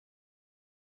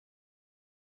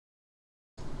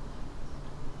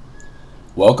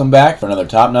Welcome back for another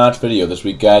top-notch video. This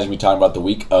week, guys, we're going to be talking about the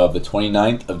week of the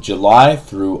 29th of July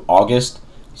through August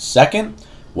 2nd.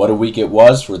 What a week it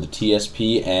was for the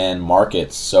TSP and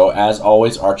markets. So, as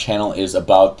always, our channel is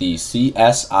about the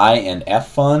CSI and F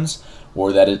funds,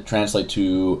 or that it translates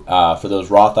to, for those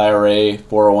Roth IRA,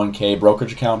 401k,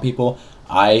 brokerage account people,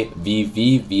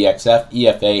 IVV, VXF,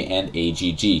 EFA, and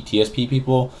AGG. TSP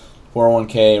people,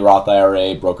 401k, Roth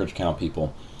IRA, brokerage account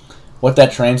people. What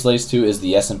that translates to is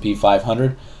the S&P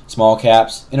 500, small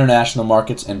caps, international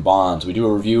markets, and bonds. We do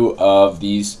a review of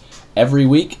these every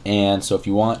week, and so if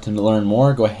you want to learn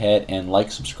more, go ahead and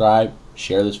like, subscribe,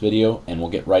 share this video, and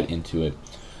we'll get right into it.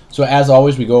 So as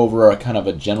always, we go over a kind of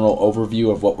a general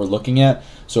overview of what we're looking at.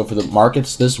 So for the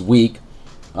markets this week,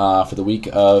 for the week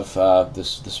of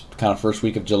this kind of first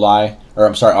week of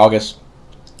August,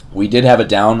 we did have a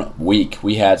down week.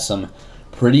 We had some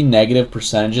pretty negative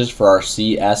percentages for our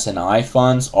C, S, and I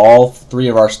funds. All three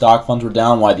of our stock funds were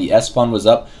down, while the S fund was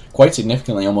up quite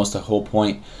significantly, almost a whole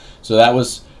point. So that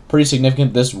was pretty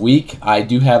significant this week. I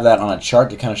do have that on a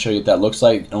chart to kind of show you what that looks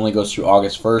like. It only goes through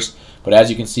August 1st, but as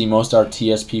you can see, most of our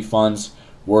TSP funds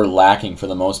were lacking for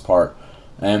the most part.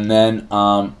 And then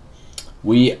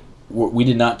we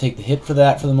did not take the hit for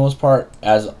that for the most part.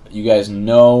 As you guys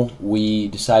know, we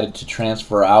decided to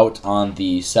transfer out on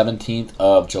the 17th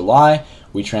of July.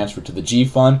 We transferred to the G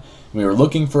fund. We were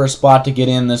looking for a spot to get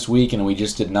in this week, and we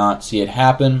just did not see it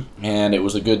happen. And it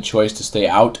was a good choice to stay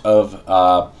out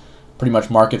of pretty much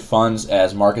market funds,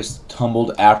 as markets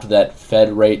tumbled after that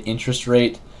Fed rate, interest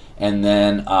rate, and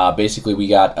then basically we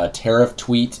got a tariff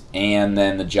tweet and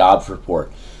then the jobs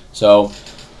report. So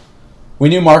we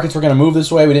knew markets were going to move this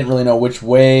way. We didn't really know which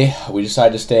way. We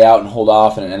decided to stay out and hold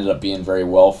off, and it ended up being very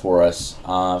well for us.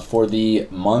 For the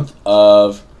month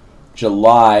of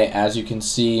July, as you can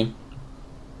see,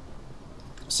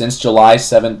 since July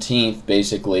 17th,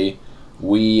 basically,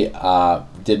 we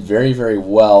did very, very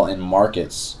well in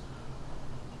markets.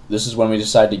 This is when we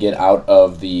decided to get out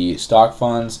of the stock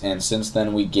funds, and since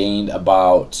then we gained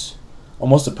about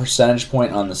almost a percentage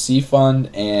point on the C fund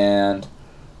and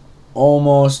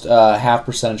almost a half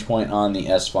percentage point on the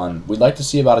S fund. We'd like to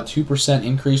see about a 2%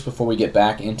 increase before we get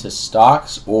back into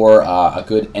stocks, or a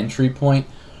good entry point.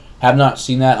 Have not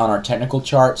seen that on our technical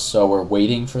charts, so we're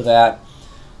waiting for that.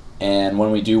 And when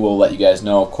we do, we'll let you guys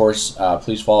know. Of course,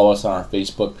 please follow us on our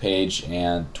Facebook page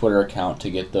and Twitter account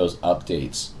to get those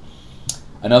updates.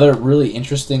 Another really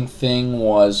interesting thing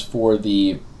was for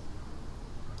the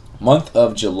month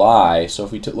of July. So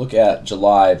if we look at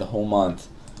July, the whole month,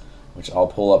 which I'll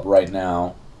pull up right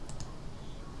now,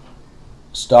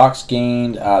 stocks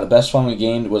gained, the best fund we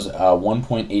gained was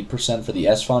 1.8% for the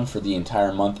S fund for the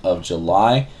entire month of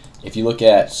July. If you look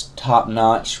at top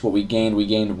notch, what we gained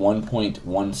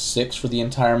 1.16 for the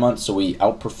entire month, so we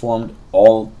outperformed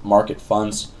all market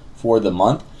funds for the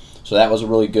month. So that was a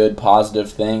really good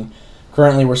positive thing.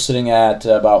 Currently we're sitting at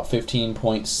about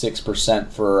 15.6%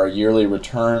 for our yearly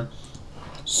return.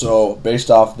 So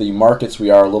based off the markets, we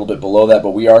are a little bit below that,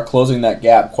 but we are closing that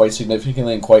gap quite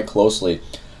significantly and quite closely.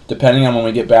 Depending on when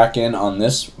we get back in on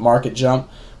this market jump,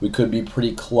 we could be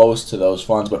pretty close to those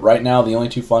funds. But right now, the only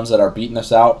two funds that are beating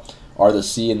us out are the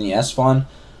C and the S fund.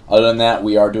 Other than that,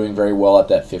 we are doing very well at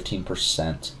that 15%.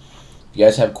 If you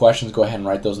guys have questions, go ahead and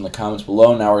write those in the comments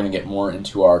below. Now we're going to get more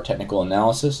into our technical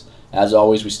analysis. As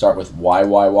always, we start with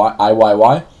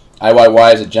IYY.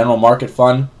 IYY is a general market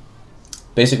fund.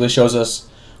 Basically shows us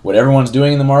what everyone's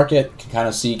doing in the market. Can kind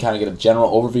of get a general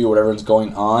overview of what everyone's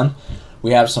going on.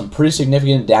 We have some pretty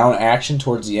significant down action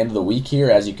towards the end of the week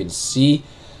here. As you can see,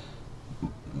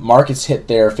 markets hit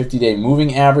their 50-day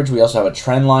moving average. We also have a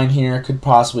trend line here. Could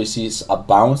possibly see a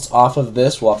bounce off of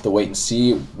this. We'll have to wait and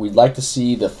see. We'd like to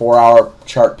see the 4-hour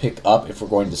chart pick up if we're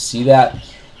going to see that.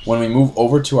 When we move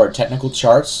over to our technical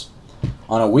charts,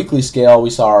 on a weekly scale, we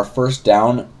saw our first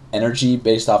down energy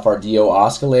based off our DO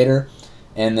oscillator.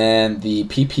 And then the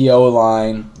PPO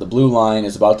line, the blue line,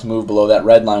 is about to move below that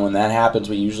red line. When that happens,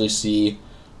 we usually see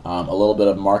a little bit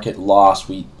of market loss.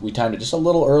 We timed it just a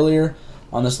little earlier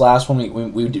on this last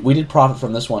one. We did profit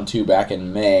from this one too back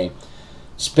in May.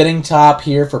 Spinning top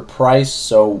here for price,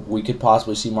 so we could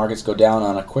possibly see markets go down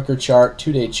on a quicker chart,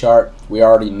 2-day chart. We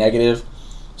are already negative,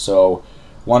 so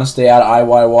want to stay out of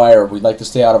IYY, or we'd like to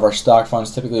stay out of our stock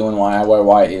funds typically when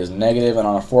IYY is negative. And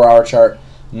on a 4-hour chart,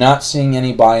 not seeing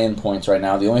any buy-in points right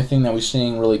now. The only thing that we're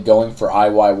seeing really going for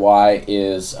IYY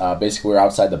is basically we're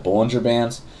outside the Bollinger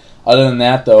Bands. Other than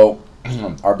that, though,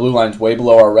 our blue line is way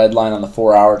below our red line on the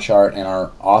 4-hour chart, and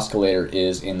our oscillator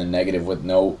is in the negative with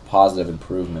no positive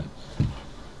improvement.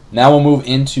 Now we'll move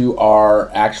into our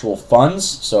actual funds.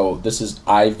 So this is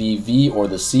IVV, or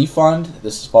the C fund.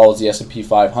 This follows the S&P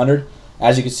 500.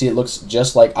 As you can see, it looks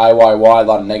just like IYY, a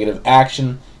lot of negative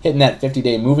action, hitting that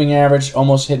 50-day moving average,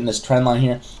 almost hitting this trend line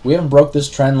here. We haven't broke this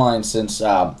trend line since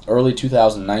early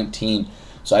 2019,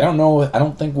 so I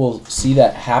don't think we'll see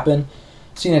that happen.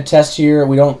 Seeing a test here,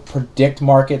 we don't predict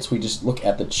markets, we just look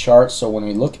at the charts. So when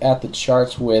we look at the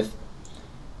charts with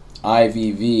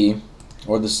IVV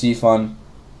or the C fund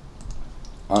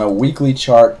on a weekly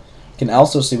chart, you can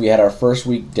also see we had our first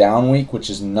week down week, which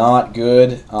is not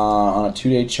good. On a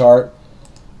 2-day chart,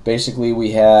 basically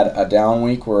we had a down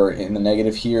week. We're in the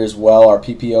negative here as well. Our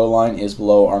PPO line is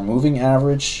below our moving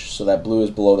average, so that blue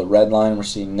is below the red line. We're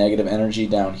seeing negative energy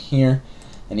down here,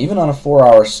 and even on a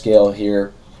 4-hour scale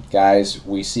here, guys,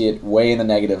 we see it way in the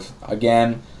negative.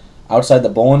 Again, outside the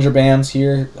Bollinger Bands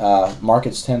here,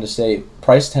 markets tend to stay,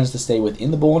 price tends to stay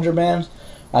within the Bollinger Bands.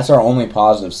 That's our only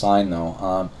positive sign,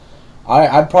 though.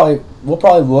 We'll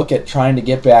probably look at trying to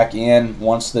get back in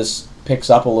once this picks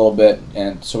up a little bit,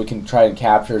 and so we can try and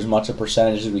capture as much a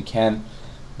percentage as we can.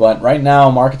 But right now,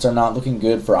 markets are not looking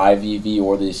good for IVV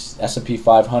or this S&P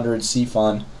 500 C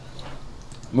fund.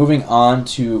 Moving on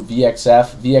to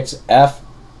VXF. VXF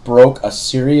broke a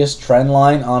serious trend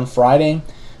line on Friday.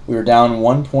 We were down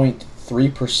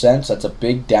 1.3%, so that's a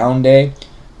big down day.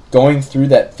 Going through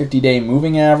that 50-day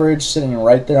moving average, sitting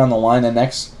right there on the line. The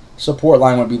next support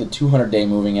line would be the 200-day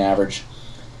moving average.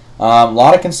 A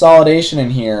lot of consolidation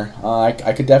in here.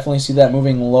 I could definitely see that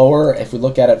moving lower if we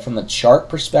look at it from the chart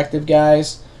perspective,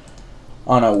 guys.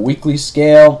 On a weekly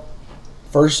scale,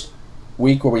 first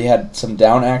week where we had some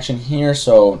down action here,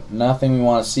 so nothing we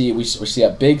want to see. We see a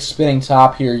big spinning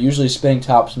top here. Usually spinning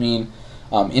tops mean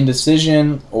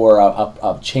indecision or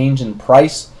a change in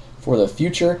price for the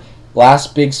future.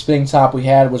 Last big spinning top we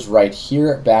had was right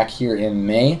here, back here in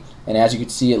May, and as you can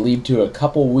see, it led to a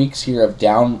couple weeks here of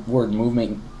downward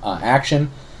movement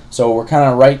action. So we're kind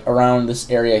of right around this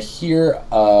area here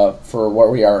for where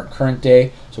we are current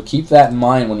day. So keep that in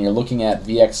mind when you're looking at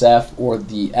VXF or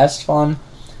the S fund.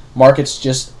 Markets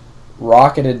just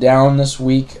rocketed down this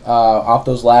week off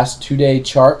those last 2-day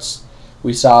charts.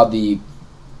 We saw the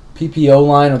PPO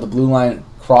line or the blue line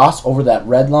cross over that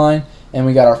red line, and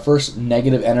we got our first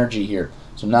negative energy here.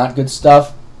 So not good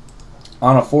stuff.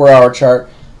 On a 4-hour chart,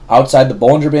 outside the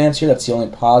Bollinger Bands here, that's the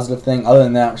only positive thing. Other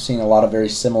than that, we're seeing a lot of very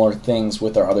similar things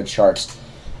with our other charts.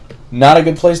 Not a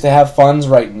good place to have funds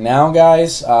right now,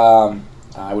 guys. I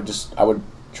would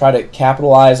try to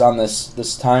capitalize on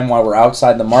this time while we're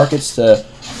outside the markets to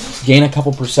gain a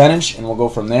couple percentage, and we'll go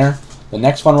from there. The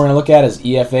next fund we're going to look at is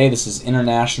EFA. This is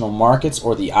International Markets,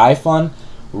 or the I fund.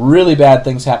 Really bad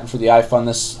things happened for the I fund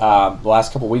this the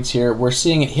last couple weeks here. We're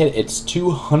seeing it hit its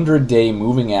 200-day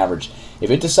moving average. If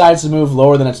it decides to move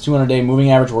lower than its 200-day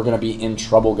moving average, we're going to be in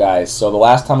trouble, guys. So the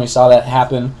last time we saw that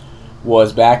happen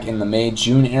was back in the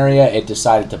May-June area. It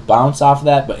decided to bounce off of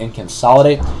that, but and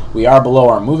consolidate. We are below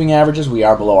our moving averages. We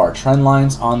are below our trend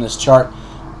lines on this chart.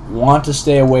 Want to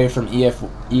stay away from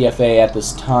EFA at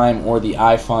this time, or the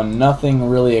I fund. Nothing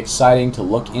really exciting to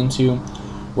look into.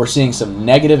 We're seeing some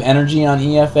negative energy on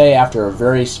EFA after a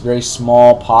very, very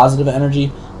small positive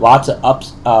energy. Lots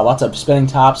of spinning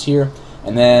tops here,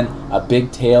 and then a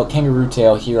big tail, kangaroo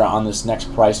tail here on this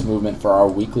next price movement for our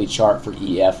weekly chart for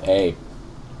EFA.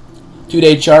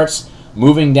 2-day charts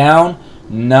moving down,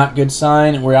 not good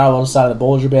sign. We're out on the side of the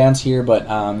Bollinger Bands here, but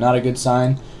not a good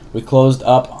sign. We closed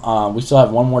up. We still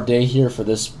have one more day here for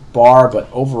this bar, but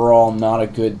overall not a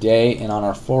good day. And on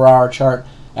our 4-hour chart,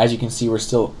 as you can see, we're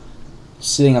still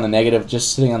sitting on the negative,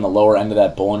 just sitting on the lower end of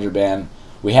that Bollinger Band.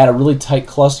 We had a really tight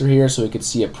cluster here, so we could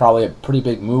see probably a pretty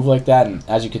big move like that. And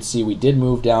as you can see, we did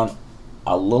move down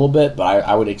a little bit, but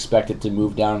I would expect it to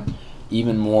move down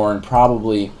even more and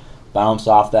probably bounce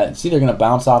off that. It's either going to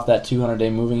bounce off that 200-day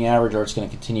moving average, or it's going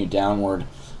to continue downward.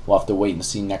 We'll have to wait and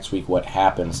see next week what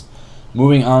happens.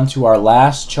 Moving on to our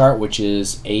last chart, which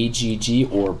is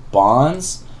AGG, or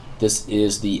bonds. This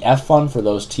is the F fund for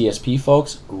those TSP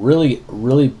folks. Really,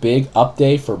 really big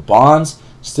update for bonds.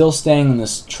 Still staying in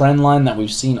this trend line that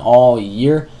we've seen all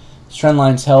year. This trend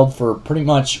line's held for pretty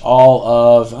much all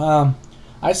of,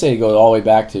 I'd say it goes all the way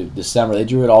back to December. They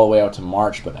drew it all the way out to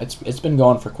March, but it's been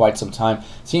going for quite some time.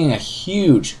 Seeing a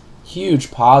huge,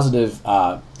 huge positive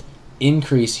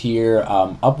increase here,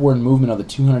 upward movement of the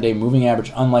 200-day moving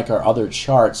average, unlike our other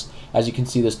charts. As you can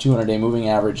see, this 200-day moving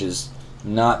average is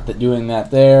not doing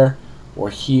that there, or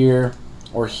here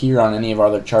on any of our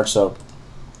other charts. So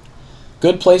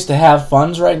good place to have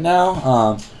funds right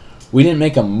now. We didn't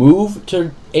make a move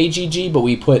to AGG, but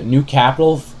we put new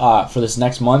capital for this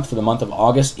next month, for the month of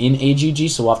August, in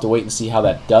AGG, so we'll have to wait and see how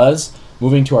that does.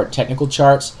 Moving to our technical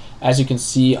charts, as you can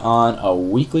see on a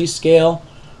weekly scale,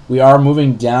 We are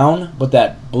moving down, but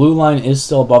that blue line is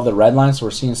still above the red line, so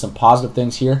we're seeing some positive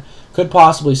things here. Could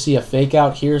possibly see a fake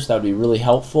out here, so that would be really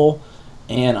helpful.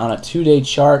 And on a 2-day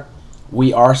chart,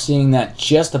 we are seeing that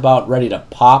just about ready to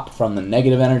pop from the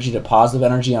negative energy to positive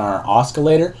energy on our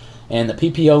oscillator, and the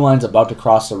PPO line's about to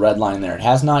cross the red line there. It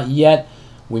has not yet.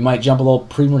 We might jump a little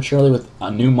prematurely with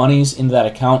new monies into that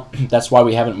account. That's why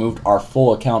we haven't moved our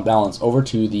full account balance over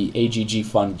to the AGG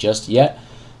fund just yet.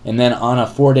 And then on a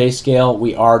 4-day scale,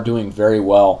 we are doing very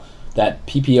well. That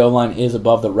PPO line is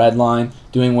above the red line,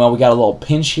 doing well. We got a little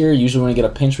pinch here. Usually when we get a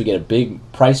pinch, we get a big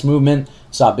price movement.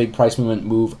 Saw a big price movement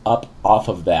move up off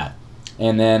of that.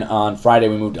 And then on Friday,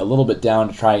 we moved a little bit down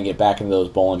to try and get back into those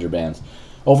Bollinger Bands.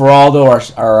 Overall, though, our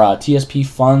TSP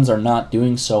funds are not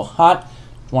doing so hot.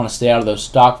 We want to stay out of those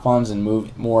stock funds and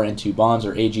move more into bonds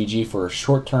or AGG for a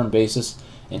short-term basis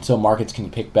until markets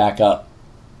can pick back up.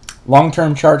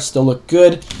 Long-term charts still look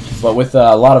good, but with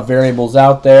a lot of variables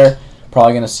out there,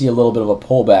 probably going to see a little bit of a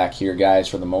pullback here, guys,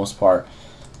 for the most part.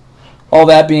 All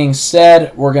that being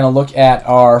said, we're going to look at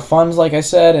our funds, like I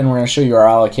said, and we're going to show you our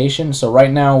allocation. So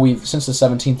right now, since the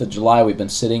 17th of July, we've been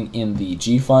sitting in the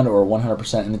G fund, or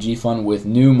 100% in the G fund, with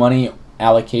new money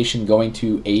allocation going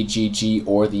to AGG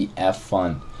or the F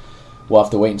fund. We'll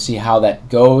have to wait and see how that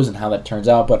goes and how that turns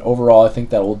out, but overall, I think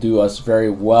that will do us very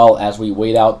well as we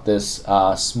wait out this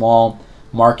small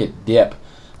market dip.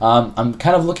 I'm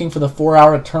kind of looking for the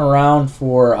 4-hour to turn around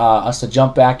for us to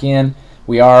jump back in.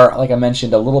 We are, like I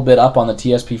mentioned, a little bit up on the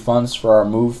TSP funds for our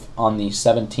move on the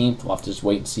 17th. We'll have to just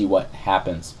wait and see what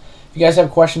happens. If you guys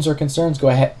have questions or concerns, go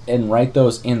ahead and write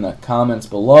those in the comments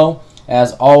below.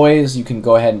 As always, you can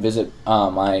go ahead and visit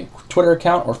my Twitter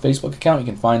account or Facebook account. You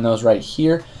can find those right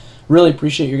here. Really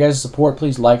appreciate your guys' support.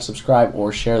 Please like, subscribe,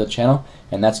 or share the channel.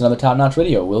 And that's another top-notch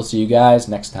video. We'll see you guys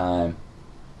next time.